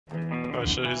Oh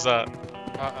shit, who's that?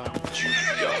 You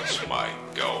got my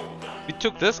gold. We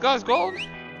took this guy's gold?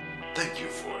 Thank you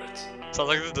for it. Sounds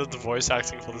like they did the voice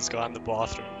acting for this guy in the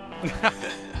bathroom.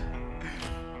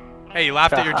 Hey, you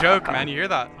laughed at your joke, man. You hear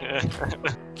that? Yeah.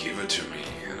 Give it to me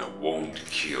and I won't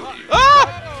kill you.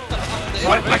 Ah!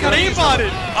 What? I got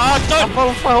aimbotted! Ah, don't!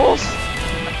 Follow my horse.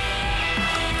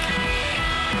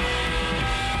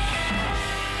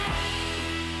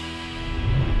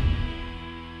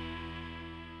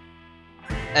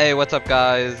 Hey, what's up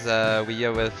guys? We're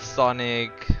here with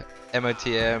Sonic,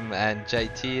 MOTM and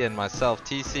JT and myself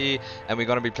TC, and we're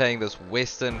gonna be playing this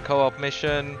Western co-op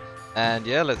mission, and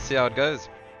yeah, let's see how it goes.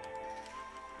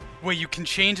 Wait, you can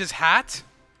change his hat?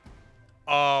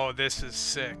 Oh, this is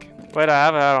sick. Wait, I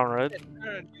have a hat on, Red.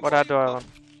 What hat do I have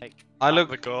on?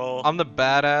 The goal. I'm the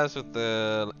badass with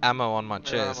the ammo on my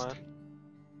chest.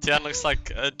 Tian looks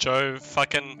like Joe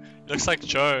fucking... looks like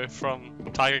Joe from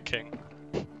Tiger King.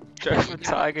 Joe from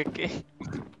Tiger King.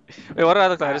 Wait, what do I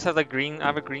look like? I just have like green, I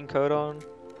have a green coat on.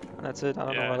 And that's it, I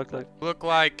don't know what I look like. You look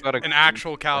like Got a an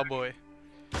actual cowboy.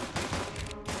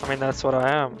 I mean, that's what I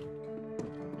am.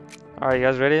 Alright, you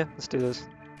guys ready? Let's do this.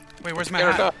 Wait, where's my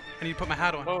hat? I need to put my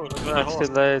hat on. Oh, look at No, the it's horse.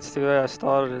 too late, it's too late, I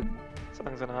started it.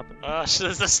 Something's gonna happen.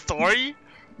 Shit, is this a story?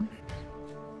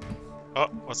 Oh,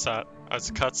 what's that? Oh, it's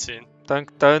a cutscene.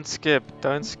 Don't skip,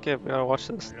 we gotta watch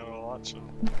this. We gotta watch it.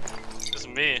 It's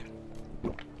me.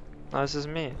 No, this is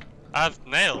me. I have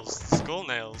nails, skull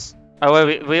nails. Oh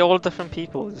wait, we're all different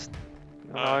people, just...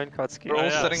 Oh. I own cut scheme. We're all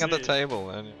yeah, sitting at the see. table,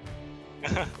 and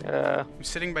Yeah. I'm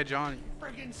sitting by Johnny.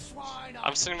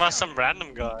 I'm sitting by some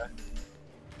random guy.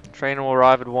 Train will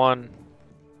arrive at 1.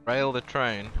 rail the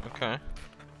train. Okay.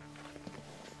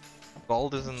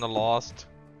 Gold is in the last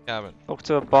cabin. Talk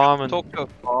to a barman. Talk to a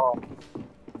bar.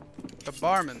 The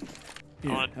barman. I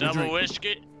want a double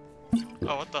whiskey.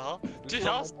 Oh, what the hell? Dude,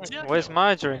 Where's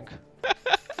my drink?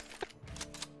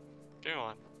 Give me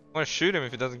one. I'm gonna shoot him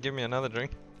if he doesn't give me another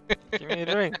drink. Give me a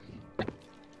drink.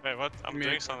 Wait, what? I'm Me.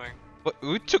 doing something. What,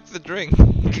 who took the drink?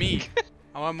 Me.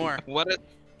 I want more.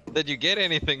 Did you get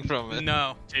anything from it?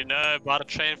 No. Do you know about a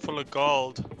train full of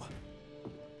gold?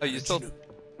 Oh, you still...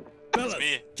 It's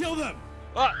me. Kill them!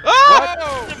 Ah!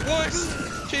 What?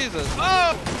 Jesus.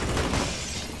 Oh!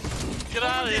 Get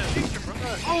out of here!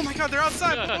 Oh my god, they're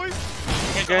outside, boys!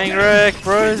 Getting wrecked,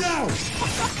 bros. Down!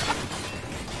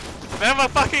 They have a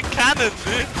fucking cannon,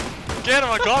 dude! Get him,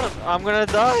 I got him! I'm gonna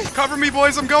die. Cover me,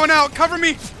 boys, I'm going out! Cover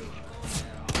me!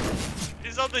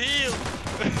 He's on the heel!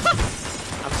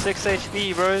 I'm 6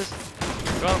 HP, bros.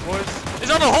 Got him, boys.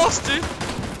 He's on a horse, dude!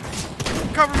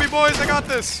 Cover me, boys, I got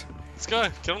this! Let's go,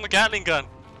 get on the Gatling gun.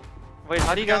 Wait,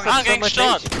 how do you guys I'm have so getting much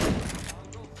shot!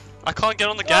 HP? I can't get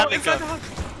on the Oh, Gatling inside gun. the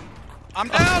house. I'm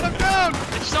down, I'm down!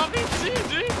 It shot me too,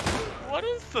 dude! What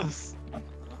is this?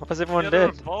 How is everyone Get a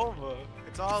dead? revolver.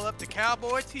 It's all up to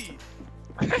cowboy teeth.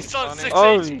 He's on 6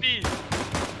 Holy. HP!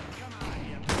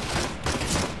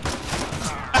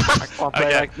 I can't play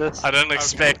Okay, like this. I didn't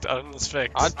expect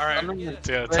Alright.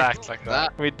 to attack like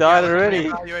that. We died already.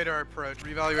 Reevaluate our approach.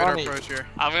 Reevaluate our approach here.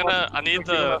 I need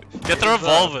get the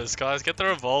revolvers, guys, get the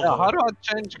revolver. Yeah, how do I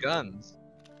change guns?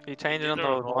 You change it on the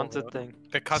Revolver. wanted thing.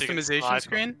 The customization snipe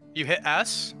screen, you hit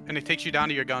S, and it takes you down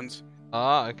to your guns.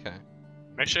 Ah, okay.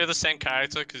 Make sure you're the same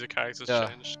character, because your character's Yeah.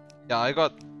 changed. Yeah, I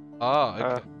got... Oh,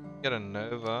 okay. Get a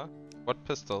Nova. What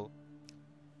pistol?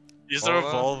 Use the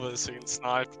Revolver? revolver so you can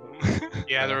snipe them.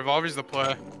 Yeah, the revolver's the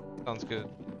play. Sounds good.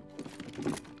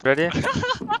 Ready?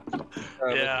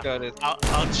 Alright, Yeah. let's go,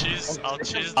 let's- I'll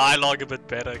choose dialogue a bit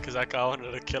better, because that guy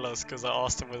wanted to kill us, because I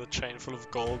asked him where the train full of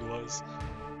gold was.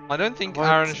 I don't think What?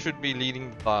 Aaron should be leading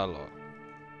the dialogue.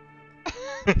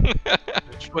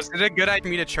 Was it a good idea for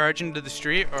me to charge into the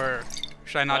street, or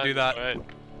should I not do that? Wait.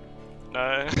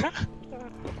 No.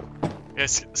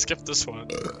 Yes, skip this one.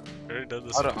 We already did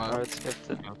this I one. don't Alright, skipped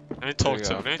it. Let me talk There to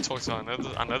you him, let me talk to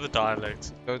him. I know the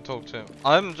dialect. Go talk to him.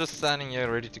 I'm just standing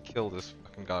here ready to kill this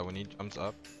fucking guy when he jumps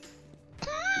up.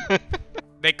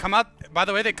 They come out. By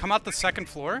the way, they come out the second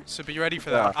floor, so be ready for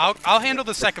that. Yeah. I'll handle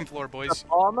the second floor, boys.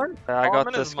 Yeah, I got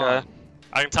Barman this is guy. mine.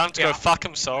 I can time to go fuck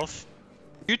himself.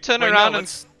 You turn Wait, no, around and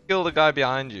let's- kill the guy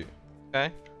behind you.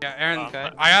 Okay? Yeah, Aaron. Okay.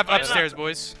 I have Wait, no. upstairs,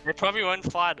 boys. They probably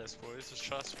won't fight us, boys, just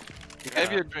trust me. He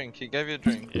gave you a drink. He gave you a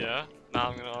drink. Yeah? Now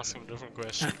I'm gonna ask him a different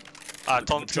question. Alright,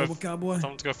 tell him to Trouble, go. cowboy?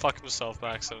 Tell him to go fuck himself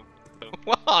by accident.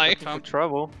 Why? For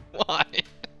trouble. Why?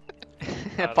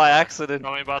 By accident.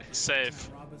 Tell me about the safe.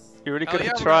 You really Hell could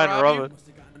yeah, have tried we're and gonna rob it. Must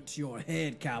have gotten to your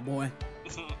head, cowboy.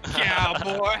 Yeah,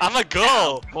 boy. I'm a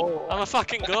girl! I'm a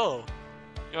fucking girl!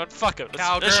 You know what? Fuck it.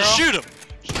 Let's just shoot him!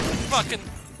 Fucking.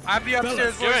 I have the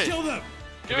upstairs, Fellas, boys. Kill them!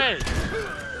 Get ready!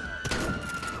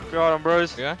 Got him,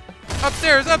 bros. Yeah?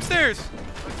 Upstairs, upstairs!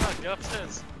 Get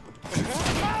upstairs.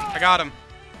 I got him.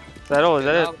 Is that all? Is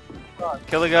that it?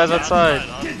 Kill the guys outside.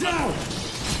 Get down!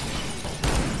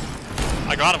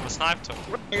 I got him, I sniped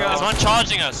him. There's one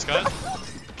charging us, guys.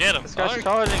 Get him. This guy's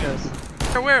charging us.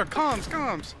 Where? Comms,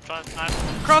 comms. Try and snipe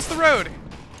him. Across the road.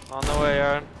 On the way,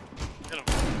 Aaron. Get him.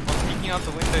 I'm peeking out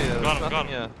the window here. Got him, There's got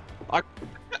nothing him. here.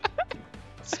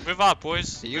 Move out,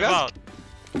 boys. You Move guys- out.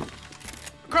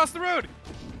 Across the road.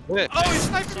 Wait. Oh, he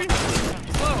sniped me.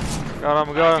 Got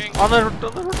him, got him. On the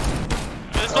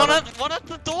There's one at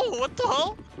the door. What the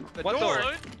hell? What door?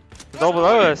 the door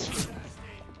below us.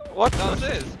 What?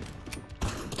 Downstairs.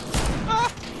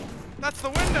 Ah, that's the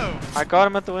window. I got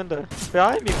him at the window.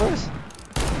 Behind me, close.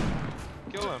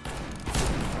 Kill him.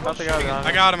 Got the guy behind I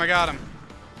me. got him, I got him.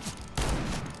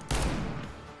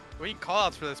 We need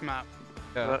callouts for this map.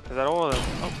 Yeah. Is that all of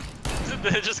them?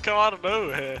 Did they just come out of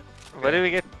nowhere? Where did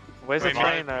we get? Where's the Wait,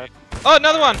 train at? Oh,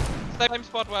 another one! Same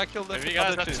spot where I killed the Maybe you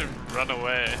guys other have two. to run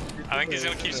away. I think he's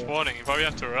gonna keep spawning. You probably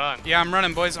have to run. Yeah, I'm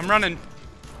running, boys. I'm running.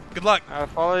 Good luck.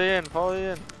 Follow you in, follow you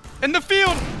in. In the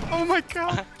field! Oh my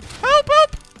god. Help,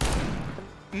 help!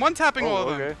 I'm one tapping all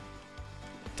of them. Okay.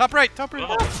 Top right, top right.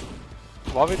 Oh.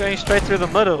 Why are we going straight through the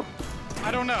middle?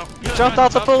 I don't know. You jumped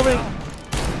out the building!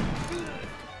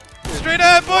 Straight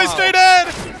ahead, boys, straight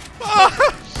ahead!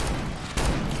 Oh.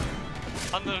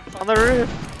 On the On the roof!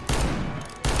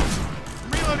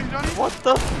 I'm reloading, Johnny. What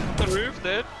the? The roof,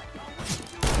 dude.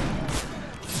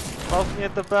 Help me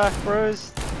at the back,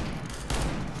 bros.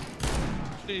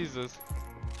 Jesus.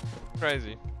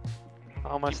 Crazy.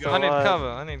 How am I I still need alive? cover,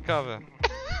 I need cover.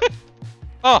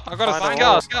 Oh, I got a Find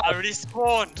a scout. wall. I already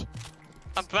spawned.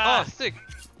 I'm Oh, back. sick.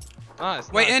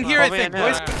 Nice. Wait, nice, in nice. here, I Probably think, in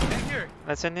boys. here. In here.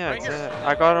 That's in here. Right It's here. in here.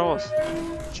 I got a horse.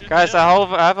 Shoot Guys, me.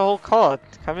 I have a whole card.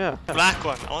 Come here. Black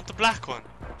one. I want the black one.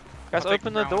 Guys, I'll take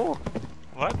open the the brown door.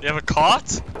 What? You have a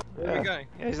cart? Where are Yeah. we going?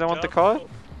 Yeah, you don't want the card?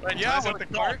 Wait, Yeah, I guys, want have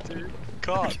the cart. dude.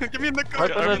 Cart. Give me in the car.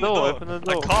 Open the door, open the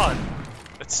door. The cart.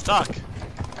 It's stuck.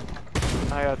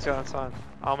 I got you, that's fine.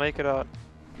 I'll make it out.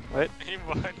 You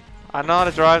might. I know how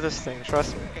to drive this thing,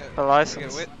 trust me. Okay. The Okay,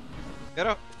 license. wait. Get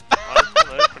up.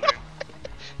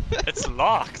 It's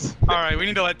locked. Alright, we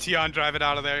need to let Tion drive it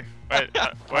out of there. Wait,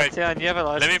 wait. Yeah, and you have a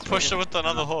license. Let me push for it with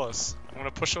another horse. I'm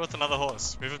gonna push it with another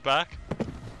horse. Move it back.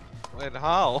 Wait,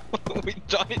 how? We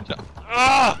Johnny jump.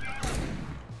 Ah!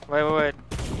 Wait. Move it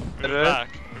Really? back.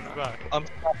 Move it back. I'm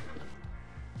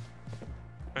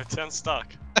Wait, Tian's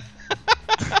stuck.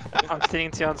 I'm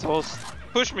stealing Tion's horse.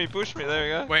 push me, there we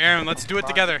go. Wait, Aaron, let's do it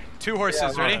together. Two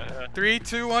horses, ready? Yeah. 3,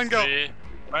 2, 1, go. Wait,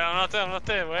 I'm not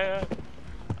there. Wait.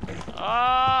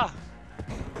 Ah!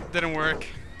 Didn't work.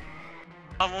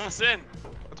 I'm almost in.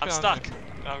 I'm behind stuck.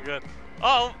 I'm good.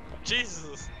 Oh,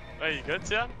 Jesus. Wait, you good,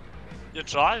 Tian? You're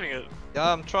driving it.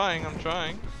 Yeah, I'm trying.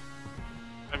 Hey,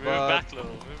 move But- back a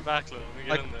little. Let me get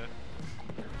Like- in there.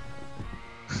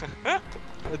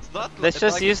 It's not. Let's it's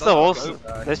just like use it the doesn't horses. go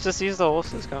back. Let's just use the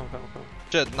horses. Come.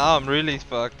 Shit, now I'm really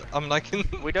fucked. I'm like in.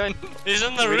 We don't. He's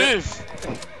in the We don't-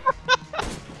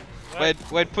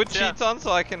 roof. Wait, put Yeah. cheats on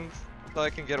so I can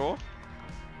get off.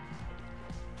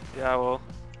 Yeah, well.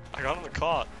 I got in the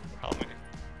cart. Help me.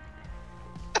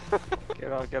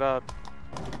 Get out.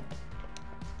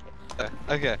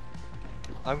 Okay.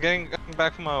 I'm getting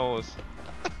back for my horse.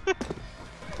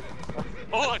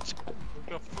 Oh,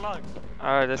 got flugged.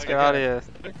 Alright, let's Okay, get out of here.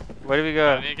 Where do we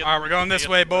go? Alright, we're going this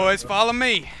way, boys. Follow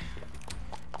me.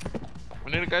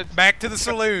 We need to go. Back to the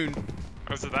saloon.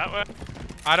 Was it that way?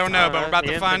 I don't know, but we're about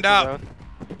the to find entrance, out.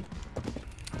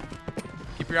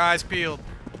 Keep your eyes peeled.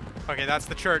 Okay, that's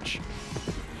the church.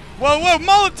 Whoa,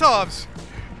 Molotovs!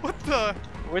 What the? though.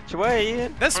 Which way,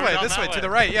 Ian? This We're way, down this that way, to way. the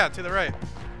right, yeah, to the right.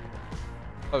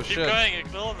 Oh Keep shit. going,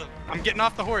 ignore them. I'm getting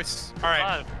off the horse.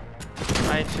 Alright. Five.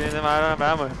 I ain't shooting them. I don't have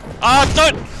ammo. Ah,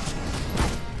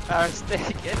 don't! Aaron's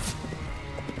taking it.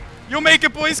 You'll make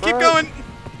it, boys. Keep Bro. going.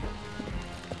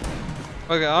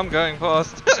 Okay, I'm going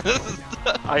past.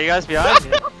 Are you guys behind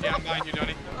me? Yeah, I'm behind you,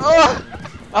 Johnny. Oh!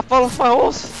 I fell off my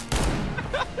horse.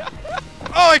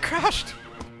 Oh, I crashed.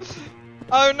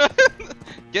 Oh no!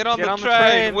 Get on Get the on the train.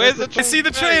 train, Where's there's the a I see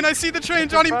the train. I see the train,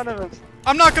 It's in Johnny. front of us.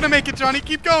 I'm not gonna make it, Johnny.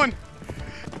 Keep going.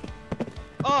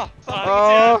 Oh, something,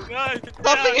 Oh. Tian, no, get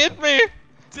something down. hit me!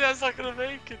 Tian's not gonna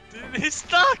make it, dude. He's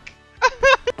stuck.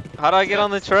 How do I get on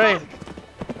the train?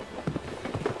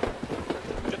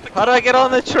 Get the How do I get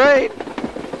on the train?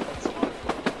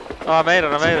 Oh, I made it.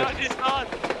 No, he's not.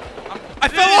 I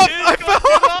fell off. Dude, I he's fell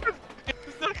got off. him.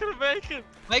 He's not gonna make it.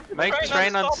 Make Make the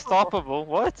train unstoppable.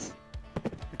 What?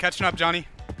 I'm catching up, Johnny.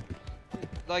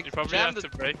 Like, You probably jam have the. to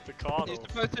break the card You're off.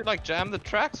 supposed to like jam the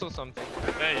tracks or something.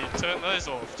 Hey, you turn those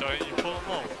off, don't you? You pull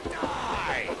them off.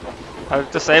 I've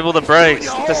disabled the brakes.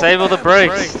 Disable the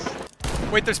brakes.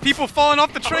 Wait, there's people falling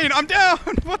off the train. I'm down.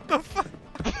 What the fuck?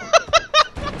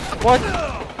 What?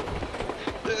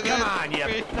 Come on,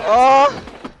 you. Oh!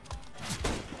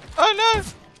 Oh no!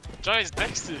 Johnny's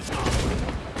next to you.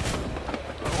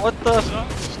 What the?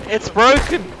 It's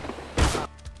broken.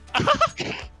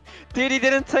 Dude, he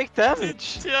didn't take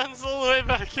damage. Tian's all the way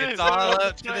back in. It's all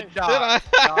up to the Did I?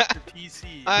 Dr.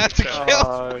 PC. I had to kill.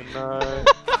 Oh no.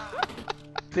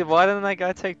 Dude, why didn't that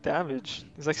guy take damage?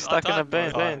 He's like stuck in a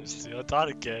bench. I died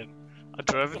again. I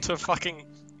drove into a fucking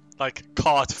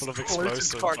cart full of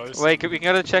explosives. Wait, we can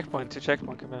go to the checkpoint. To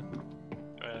checkpoint, come here.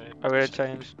 I gotta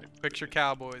change. Picture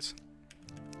cowboys.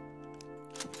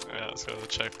 Yeah, let's go to the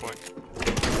checkpoint.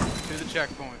 To the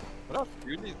checkpoint. What else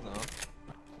do you need now?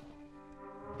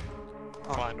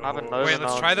 Fine. I haven't noticed. Wait,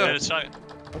 let's try the.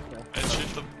 Shoot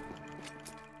them.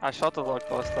 I shot the lock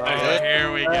last time. Okay.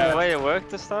 Here we go. Wait, it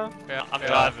worked this time? Yeah, I'm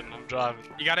driving. I'm driving.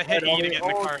 You gotta hit E to get in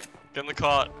the cart. Get in the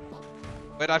cart.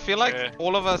 Wait, I feel like Okay.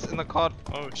 all of us in the cart.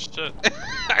 Oh shit.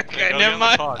 Okay, Go never get in the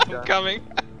mind. cart, I'm yeah. coming.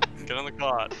 Get in the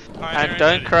cart. And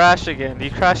don't crash again. You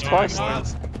crashed twice now.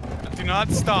 Boys. Do not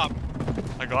stop.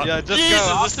 I got Yeah, it. just Jesus,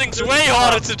 go. this thing's way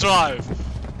harder to drive.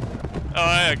 Oh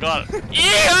yeah, I got it.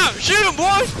 Yeah! Shoot him,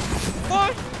 boys!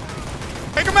 Boy!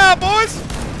 Take him out, boys!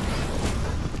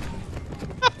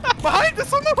 Behind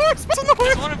us on the horse! On the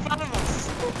There's horse! one in front of us.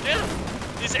 Yeah!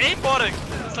 He's aimbotting!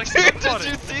 It's like Did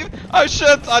snowboarding. you see? Oh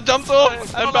shit! I jumped off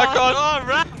and back on. Oh,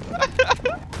 run!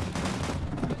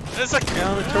 It's like Get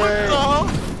on the what train. the hell?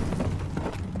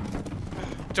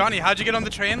 Johnny, how'd you get on the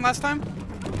train last time?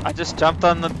 I just jumped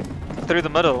on through the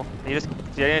middle. You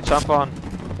didn't jump on.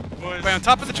 Boys, Wait, on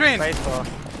top of the train! Spacebar.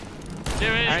 get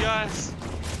ready, guys.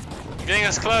 I'm getting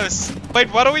us close.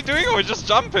 Wait, what are we doing? Or we're just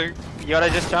jumping? You gotta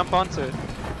just jump onto it.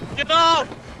 Get up!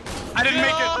 I didn't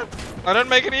make it! I don't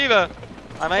make it either.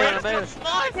 I made it, I made it.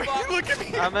 Sniper! Look at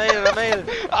me! I made it, I made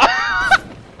it.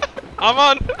 I'm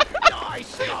on.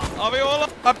 Are we all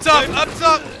up? Up top! Up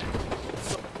top!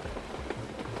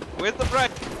 Where's the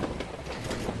brake?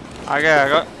 Okay, I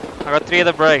got 3 of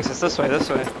the brakes. It's this way, this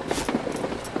way.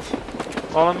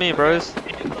 Follow me, bros.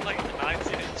 Like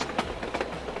 19 inch.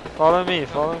 Follow me,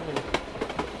 follow me.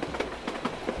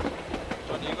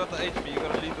 Johnny, you got the HP. You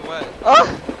gotta lead the way.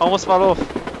 Ah! Almost fell off.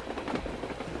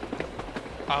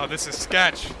 Oh, this is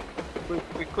sketch.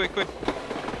 Quick.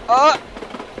 Ah!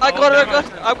 I got it,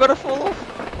 I've got to fall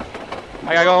off.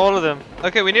 I got all of them.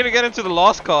 Okay, we need to get into the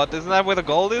last cart. Isn't that where the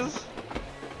gold is?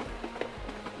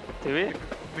 Do we?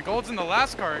 The gold's in the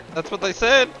last cart. That's what they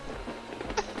said.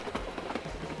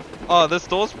 Oh, this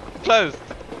door's closed.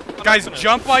 Guys,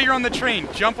 jump while you're on the train.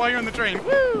 Jump while you're on the train.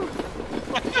 Woo!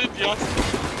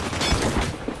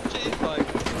 Jeez,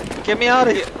 like, Get me out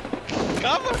of here.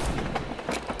 cover.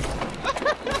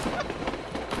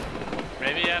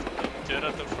 Maybe you have to do it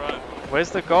at the front. Where's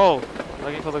the goal? I'm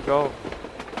looking for the goal.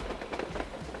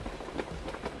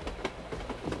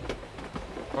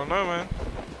 Oh no, man.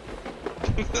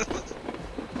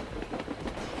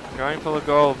 I'm going for the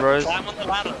goal, bros. Climb on the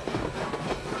ladder.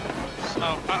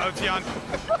 Oh, uh-oh, Tian.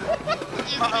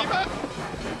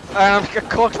 I can't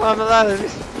climb the ladder.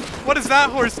 What is that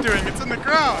horse doing? It's in the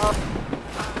ground.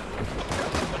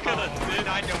 Look at it, dude.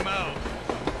 I don't know.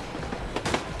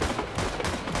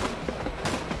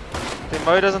 The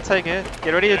Mo doesn't take it.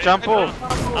 Get ready to jump off.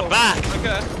 I'm back.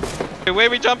 Okay. Hey, where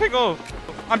are we jumping off?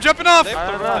 I'm jumping off! Left I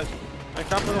or don't know. right? I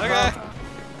jumped on the Okay. front.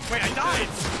 Wait, I died!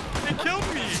 They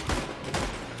killed me!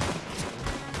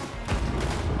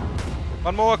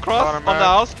 One more across Got him, on the man.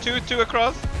 house. Two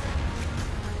across.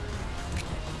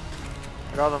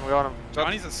 Got him.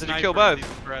 Johnny's a Did sniper. you kill both? These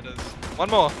Berettas. One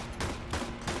more.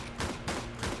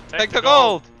 Take the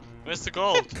gold. Where's the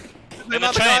gold? There's In the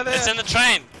another guy train. there. It's in the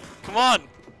train. Come on.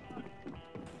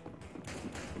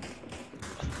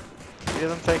 He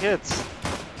doesn't take hits.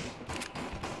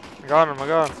 I got him.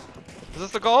 Is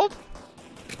this the gold?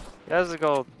 There's the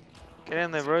gold. Get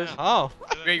in there, bros. Oh.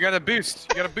 Wait, you gotta boost.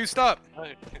 You gotta boost up.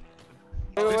 Wait,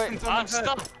 Wait. I'm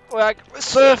stuck. Wait,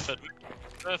 surf.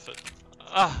 Surf it.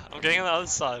 Ah, I'm getting on the other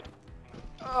side.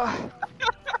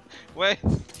 Wait.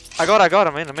 I got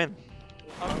him. I'm in.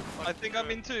 I think I'm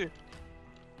in too.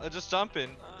 I just jump in.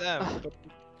 Damn.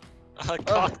 I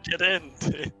can't get in,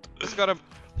 dude. Just gotta.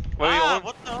 Where are you all?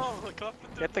 What the hell? I can't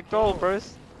Get the gold,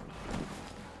 bros.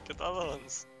 Get the other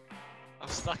ones. I'm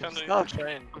stuck underneath stuck. the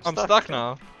train. I'm stuck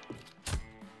now.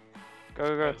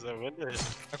 Go. There's a window.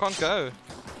 I can't go.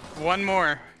 One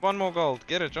more. One more gold.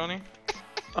 Get it, Johnny.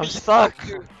 I'm stuck.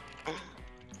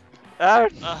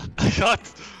 Aaron,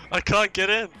 I can't get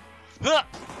in. Wait,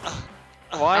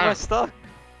 why am I stuck?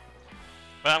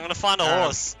 I'm gonna find a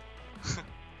horse.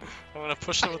 I'm gonna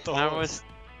push it with the Now horse.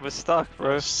 we're stuck,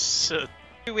 bro. Oh, shit.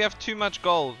 We have too much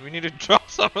gold. We need to drop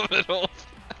some of it off.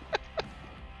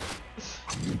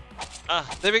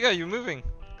 There we go. You're moving.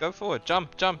 Go forward.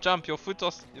 Jump, jump, jump. Your foot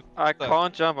off. I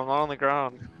can't jump. I'm not on the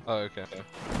ground. Oh, okay.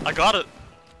 I got it.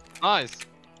 Nice.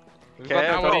 We've Okay,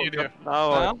 got Now what do you do?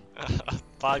 Now what?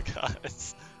 Bye,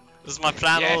 guys. This is my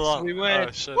plan all along. we win.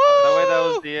 Oh, shit. No way, that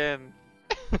was the end.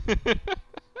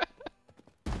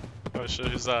 Oh, shit.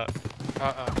 Who's that? You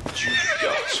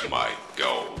got my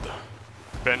gold.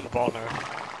 Ben Bonner.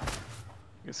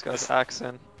 This guy's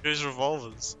accent. Here's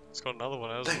revolvers. He's got another one.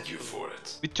 Hasn't Thank you for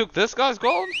it. We took this guy's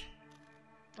gold?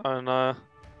 Oh no.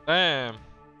 Damn.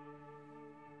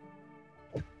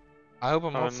 I hope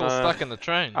I'm not still stuck in the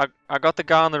train. I got the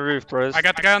guy on the roof, bros. I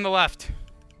got the guy on the left.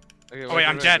 Okay, Oh wait,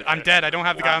 I'm dead. I'm dead. I don't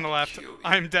have the guy on the left. Kill you.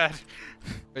 I'm dead.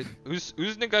 Wait,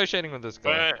 who's negotiating with this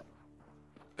guy? Wait.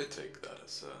 I take that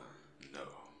as a no.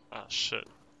 Ah, shit.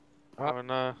 Oh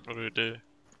no. What do we do?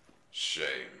 Shame.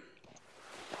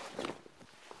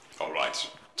 Alright,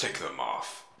 take them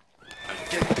off. And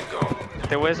get the gold.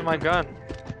 Hey, where's my gun?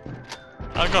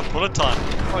 I got bullet time.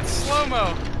 Oh, it's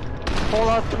slow-mo.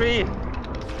 Fallout 3!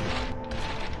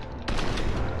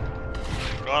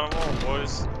 Got them all,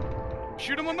 boys.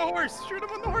 Shoot him on the horse. Shoot him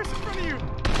on the horse in front of you.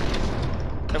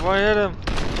 Everyone hit him!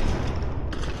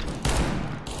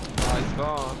 Oh, he's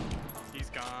gone. He's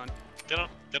gone.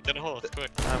 Get the horse,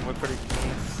 quick. We're pretty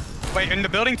clean. Wait, in the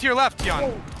building to your left,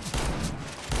 Jan.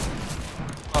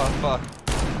 Oh, fuck.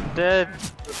 Dead!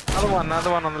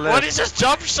 Another one on the left. What? He's just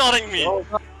jump shotting me!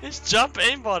 He's jump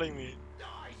aimbotting me.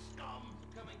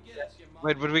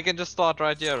 Wait, but we can just start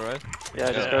right here, right?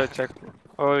 Yeah, just Yeah. go check.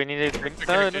 Oh, we need to drink.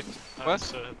 Okay, No, okay. What?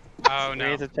 Shit. Oh we no.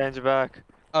 need to change it back.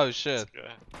 Oh, shit. Okay.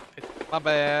 My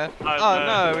bad. Oh, Oh,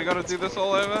 no. no, we gotta do this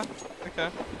all over? Okay.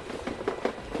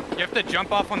 You have to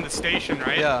jump off on the station,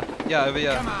 right? Yeah, yeah, over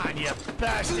here. on, you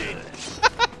bastard.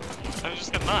 I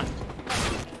just got knocked.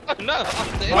 Oh, no,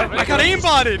 I'm dead. What? I got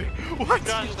aimbotted. What?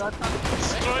 Gosh, that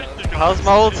destroyed the guy. How's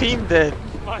my whole team dead?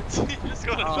 My team just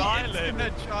got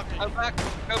annihilated. Go back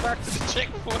to the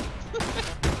checkpoint. Come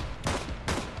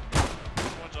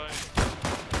on, Johnny.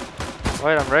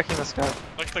 Wait, I'm wrecking this guy.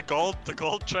 Like the gold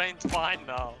train's fine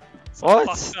now. It's What?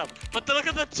 fucked up. But look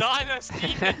at the giant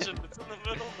steam engine. It's in the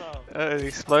middle now. It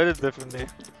exploded differently.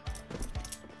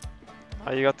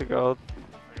 Oh, you got the gold.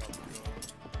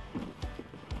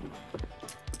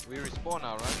 We respawn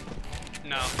now, right?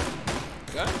 No.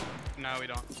 Go? No, we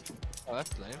don't. Oh,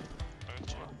 that's lame.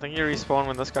 I think you respawn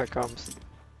when this guy comes.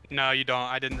 No, you don't.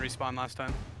 I didn't respawn last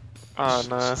time. Oh It's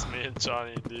no. just me and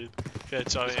Johnny, dude. Okay,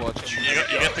 Johnny. Just watch him.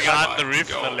 You get the guy on the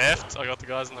roof on the left. I got the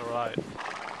guys on the right.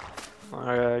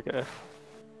 Okay.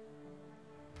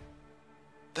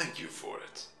 Thank you for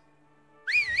it.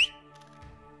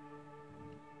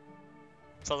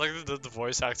 Sounds like they did the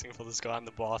voice acting for this guy in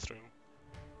the bathroom.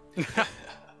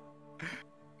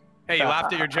 Hey, you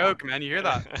laughed at your joke, man. You hear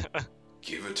that?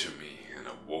 Give it to me and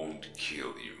I won't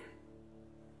kill you.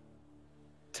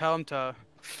 Tell him to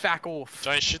fuck off.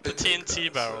 Johnny, shoot the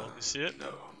TNT barrel. You see it?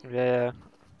 No. Yeah.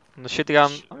 I'm gonna shoot the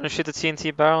gun. I'm gonna shoot the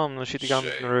TNT barrel. I'm gonna shoot the gun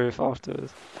from the roof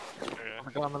afterwards. Okay.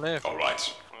 I got on the left.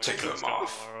 Alright, take them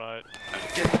off. Alright. And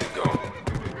get the gold.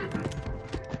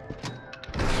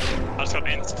 I just got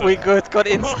instant. We got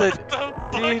instant. What the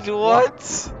fuck? Dude,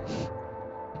 what?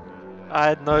 I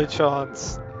had no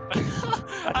chance.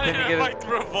 I didn't get even it. like the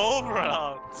revolver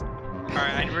out.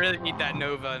 Alright, I really need that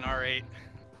Nova in R8.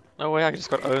 No way, I just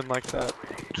got owned like that.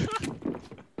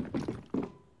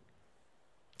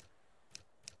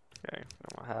 Okay,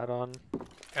 got my hat on.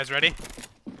 Guys ready?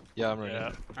 Yeah, I'm ready.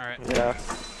 Yeah. Alright. Yeah.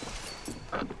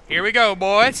 Here we go,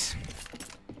 boys.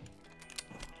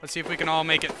 Let's see if we can all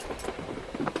make it.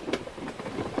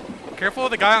 Careful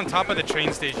of the guy on top of the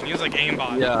train station. He was like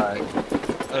aimbot. Yeah.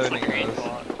 It's Owning like green us.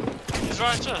 bot. He's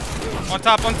right here. On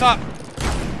top, on top.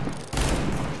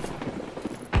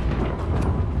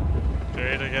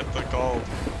 Ready to get the gold.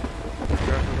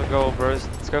 Go for the goal, bros.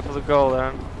 Let's go for the goal,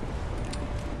 Aaron.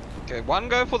 Okay, one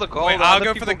go for the gold. Wait, the I'll other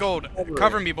go for the people gold. cover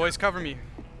Cover it. me, boys. Cover me.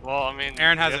 Well, I mean,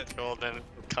 Aaron has you get it. gold, then it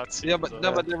cuts Yeah, but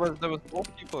no, but there was more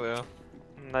people, yeah.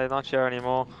 They're not here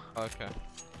anymore. Okay.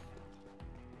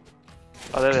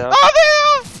 Oh, there they are.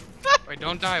 Oh, Wait,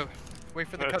 don't die. Wait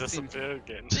for the cutscene. disappear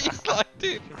again. jeez, like,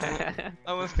 dude. I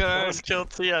almost got. Almost killed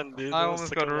Tian, dude. I That almost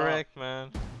took got him out. wrecked, man.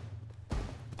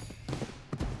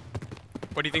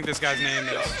 What do you think this guy's name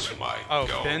is? Got my Oh,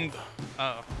 gold. Ben.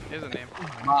 Oh, here's a name.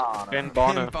 Ben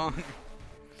Bonner. Ben Bonner.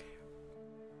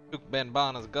 Took Ben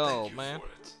Bonner's Thank gold, you man. for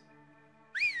it.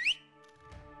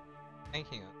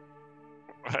 Thank you.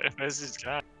 Right, where's this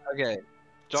guy? Okay.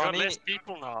 It's got Johnny, less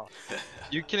people now.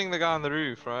 you killing the guy on the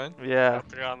roof, right? Yeah.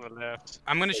 The guy on the left.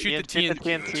 I'm gonna shoot the Shoot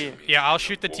TNT. TNT. Yeah, I'll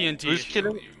shoot the Who's TNT.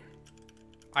 killing?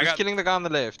 I Who's got. killing the guy on the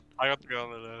left? I got the guy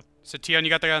on the left. So Tion, you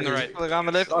got the guy on the You right. kill the guy on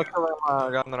the left. I'll kill the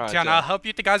guy on the right. Tion, yeah. I'll help you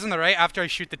with the guys on the right after I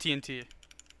shoot the TNT.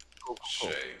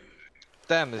 Shame.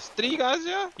 Damn, there's 3 guys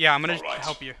here. Yeah, I'm gonna Alright,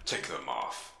 help you. take them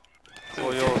off. It's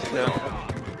all yours. Yeah.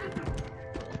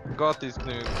 Got these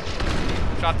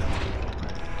noobs. Shot them.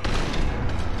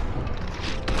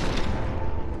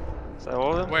 Is that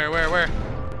all of them? Where?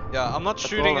 Yeah, I'm not That's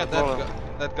shooting all at of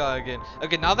them. that guy again.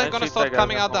 Okay, now they're Don't gonna shoot start that guy,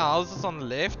 coming that's out the all. houses on the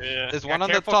left. Yeah. There's Yeah, one on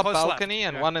the careful, top close left. balcony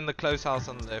and Yeah. one in the close house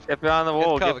on the left. Get behind the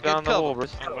wall. cover, Get behind the cover. wall, bro.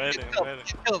 I'm waiting, I'm waiting.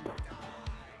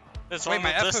 There's Wait, one my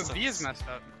in the FOV distance. is messed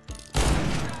up.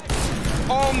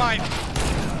 Oh my!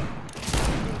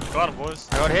 Got him, boys.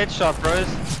 I got headshot, bros.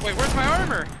 Wait, where's my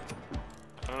armor?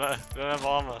 I don't know. Don't have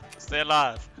armor. Stay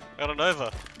alive. Got a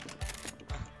Nova.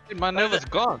 Dude, my Nova's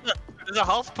gone. There's a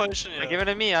health potion here. Give it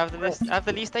to me. I have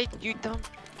the least 8. You dumb.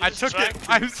 I just took it. dragged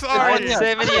I'm I sorry. had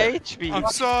 70 HP. I'm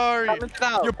sorry. You're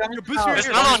pushing There's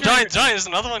your another one, pushing your- giant. There's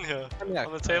another one here. On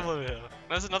the table over here.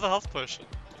 There's another health potion.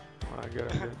 Oh, good.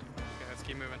 Okay, let's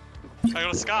keep moving. I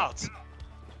got a scout.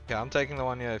 Okay, I'm taking the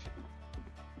one here.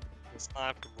 A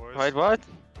sniper, boys. Wait, what?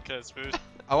 Okay, it's moved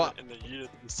I want. in the unit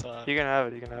this time. You can have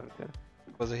it. You can have it. Yeah.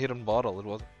 It was a hidden bottle. It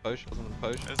wasn't a potion. It wasn't a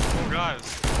potion. There's 4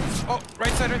 guys. Oh,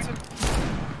 right side. In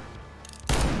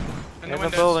In the the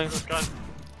windows. building. This guy's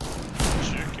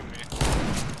shooting me.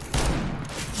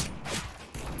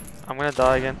 I'm gonna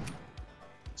die again.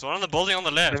 There's one on the building on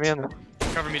the left. Let me in.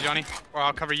 Cover me, Johnny. Or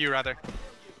I'll cover you, rather.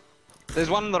 There's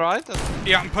one on the right.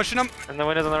 Yeah, I'm pushing him. And the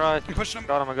windows on the right. I'm pushing him.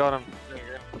 Got him. I got him.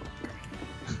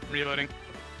 Reloading.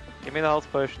 Give me the health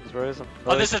potions, bros.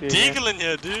 Oh, there's a deagle in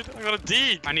here, dude. I got a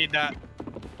deagle. I need that.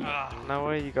 Ah, No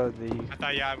way you got the. I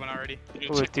thought you had one already. You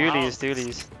Ooh, check my house.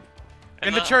 doolies.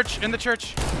 In the church. 3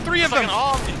 of It's like them. an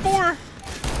army. 4.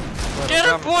 Get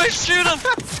him, boys! Shoot him!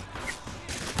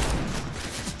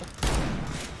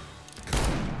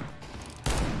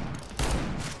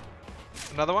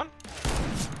 Another one.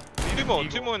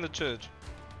 Two more in the church.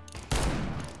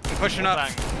 I'm pushing Hold up.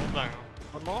 bang, hold bang.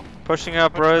 One more. Pushing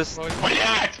up, bros.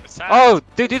 It's sad. Oh,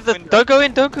 dude, don't go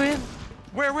in. Don't go in.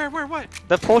 Where? What?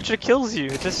 The portrait kills you.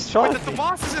 It just shot Wait, the me.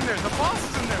 boss is in there. The boss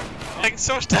is in there. Taking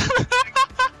so much damage.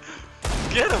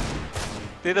 Get him!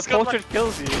 Dude, the It's got, portrait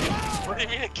kills you. What do you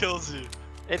mean it kills you?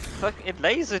 It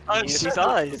lasered Oh, me in his shit.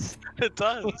 eyes. It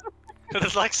does.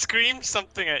 It like screams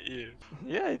something at you.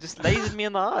 Yeah, it just lasered me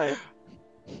in the eye.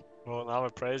 Well, now we're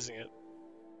praising it.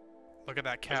 Look at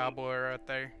that cowboy right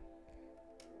there.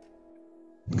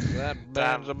 That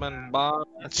Benjamin Bond.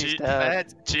 That's his Gee- dad.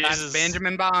 That's Jesus.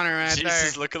 Benjamin Bonner right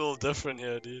Jesus, there. look a little different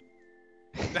here, dude.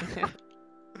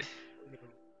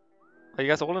 Are you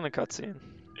guys all in the cutscene?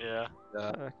 Yeah.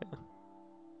 Okay.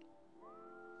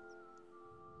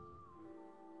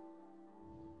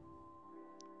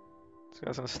 This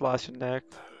guy's gonna slice your neck.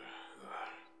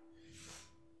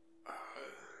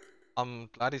 I'm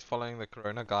glad he's following the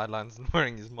corona guidelines and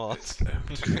wearing his mask. The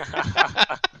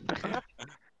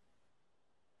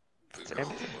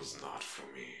goal was not for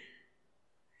me.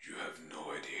 You have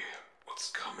no idea what's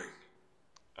coming.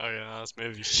 Oh yeah, this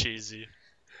movie's cheesy.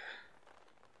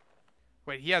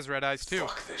 Wait, he has red eyes too.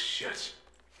 Fuck this shit.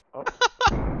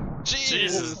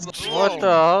 Jesus. What the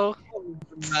hell?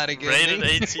 Rated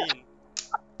 18.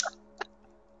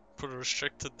 Put a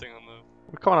restricted thing on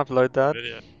We can't upload the that.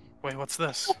 video. Wait, what's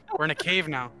this? We're in a cave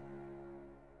now.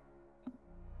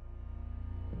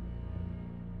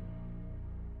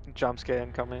 Jump scare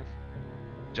incoming.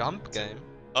 Jump game.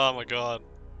 Oh my god.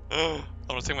 I'm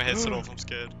gonna take my headset off, I'm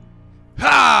scared.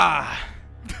 Ha!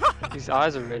 His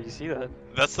eyes are red, you see that?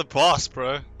 That's the boss,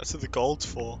 bro. That's what the gold's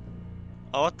for.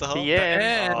 Oh, what the hell? The end.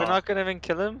 end. We're not gonna even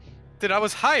kill him. Dude, I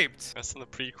was hyped. That's in the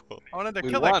prequel. I wanted to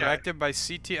We kill that won. guy. Directed by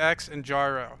CTX and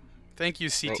Jaro. Thank you,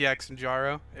 CTX and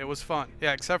Jaro. It was fun.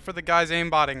 Yeah, except for the guys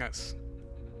aimbotting us.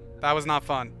 That was not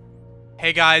fun.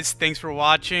 Hey guys, thanks for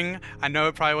watching. I know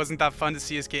it probably wasn't that fun to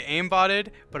see us get aimbotted,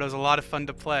 but it was a lot of fun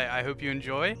to play. I hope you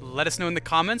enjoy. Let us know in the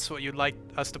comments what you'd like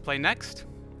us to play next,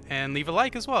 and leave a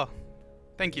like as well.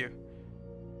 Thank you.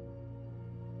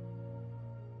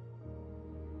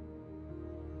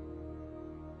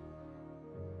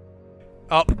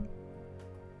 Oh.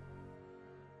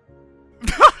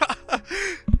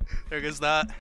 There goes that.